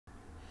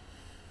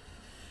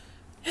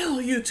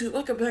Hello YouTube,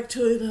 welcome back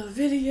to another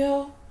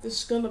video. This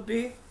is gonna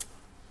be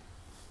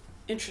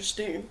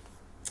interesting.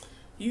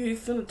 You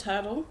from the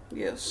title,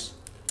 yes.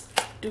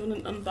 Doing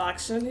an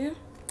unboxing here.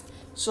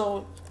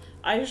 So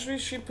I just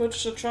recently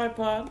purchased a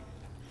tripod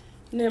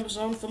on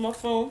Amazon for my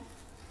phone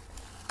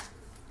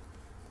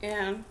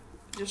and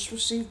just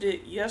received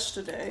it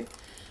yesterday.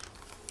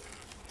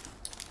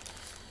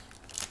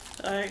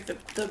 Alright,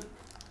 the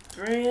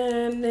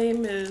brand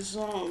name is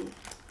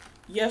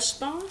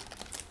Yessbon.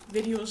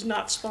 Video is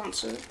not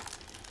sponsored.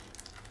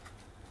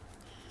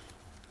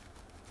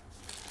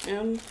 And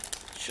I'm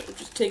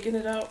just taking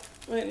it out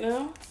right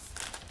now.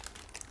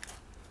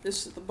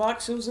 This is the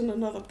box. It was in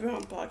another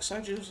brown box.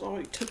 I just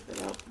already took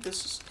it out.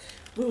 This is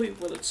really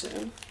what it's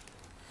in.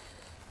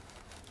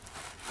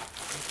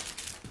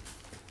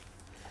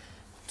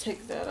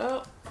 Take that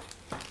out.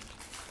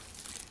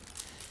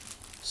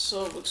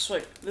 So it looks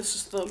like this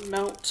is the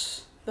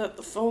mount that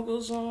the phone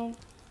goes on.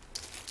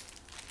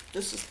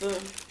 This is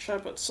the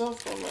tripod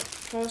itself. I like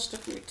the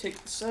plastic. Let me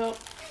take this out.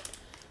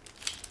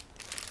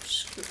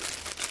 Screw it.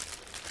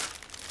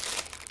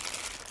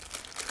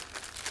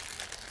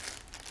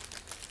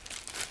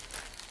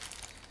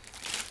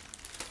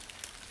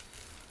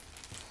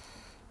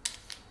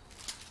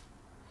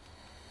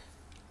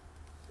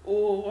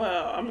 Oh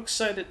wow, I'm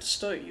excited to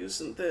start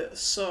using this.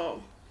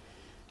 So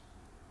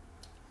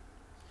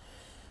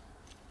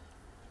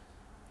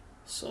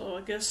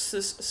I guess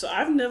this, so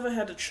I've never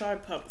had a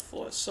tripod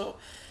before, so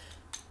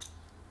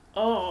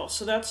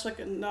so that's like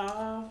a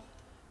knob.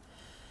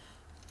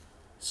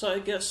 So I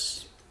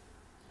guess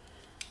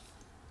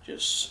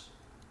just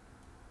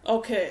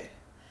okay.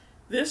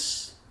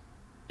 This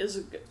is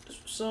a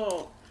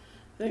so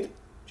I think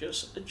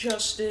just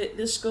adjust it.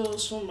 This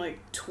goes from like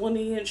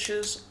 20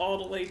 inches all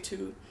the way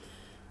to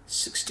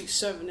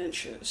 67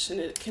 inches, and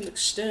it can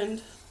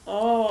extend.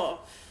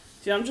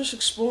 See, I'm just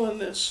exploring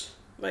this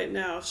right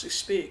now as we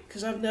speak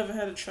because I've never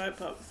had a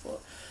tripod before.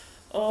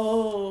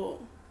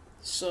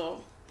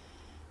 So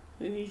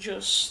then you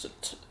just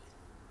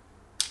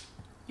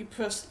you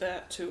press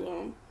that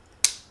to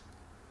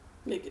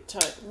make it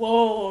tight.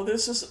 Whoa,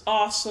 this is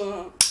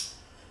awesome.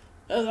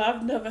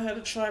 I've never had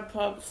a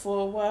tripod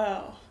before.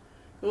 Wow,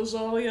 it goes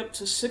all the way up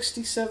to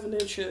 67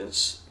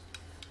 inches.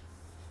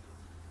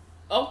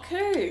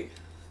 Okay,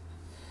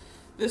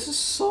 this is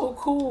so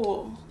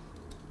cool.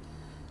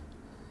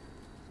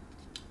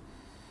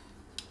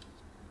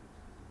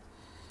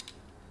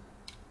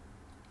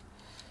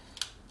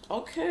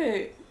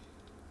 Okay,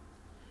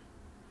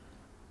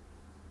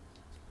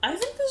 I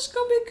think this is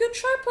gonna be a good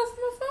tripod for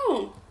my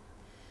phone.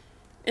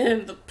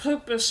 And the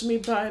purpose of me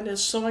buying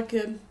this so I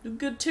can do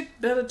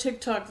better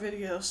TikTok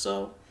videos.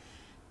 So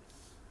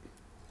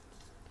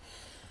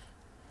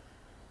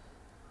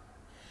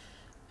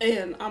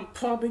and I'll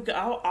probably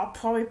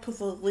put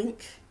the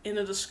link in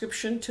the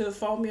description to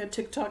follow me on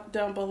TikTok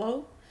down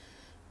below,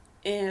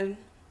 and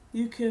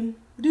you can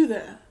do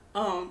that.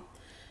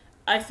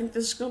 I think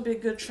this is going to be a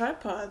good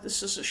tripod.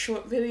 This is a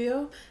short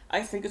video.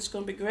 I think it's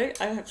going to be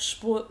great. I have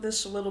explored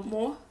this a little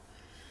more,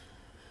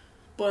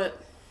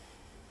 but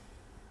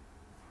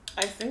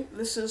I think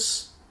this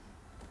is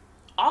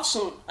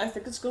awesome. I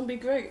think it's going to be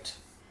great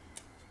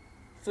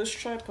for this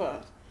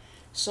tripod.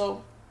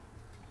 So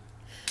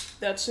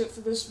that's it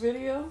for this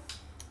video.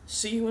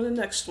 See you in the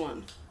next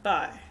one.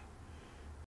 Bye.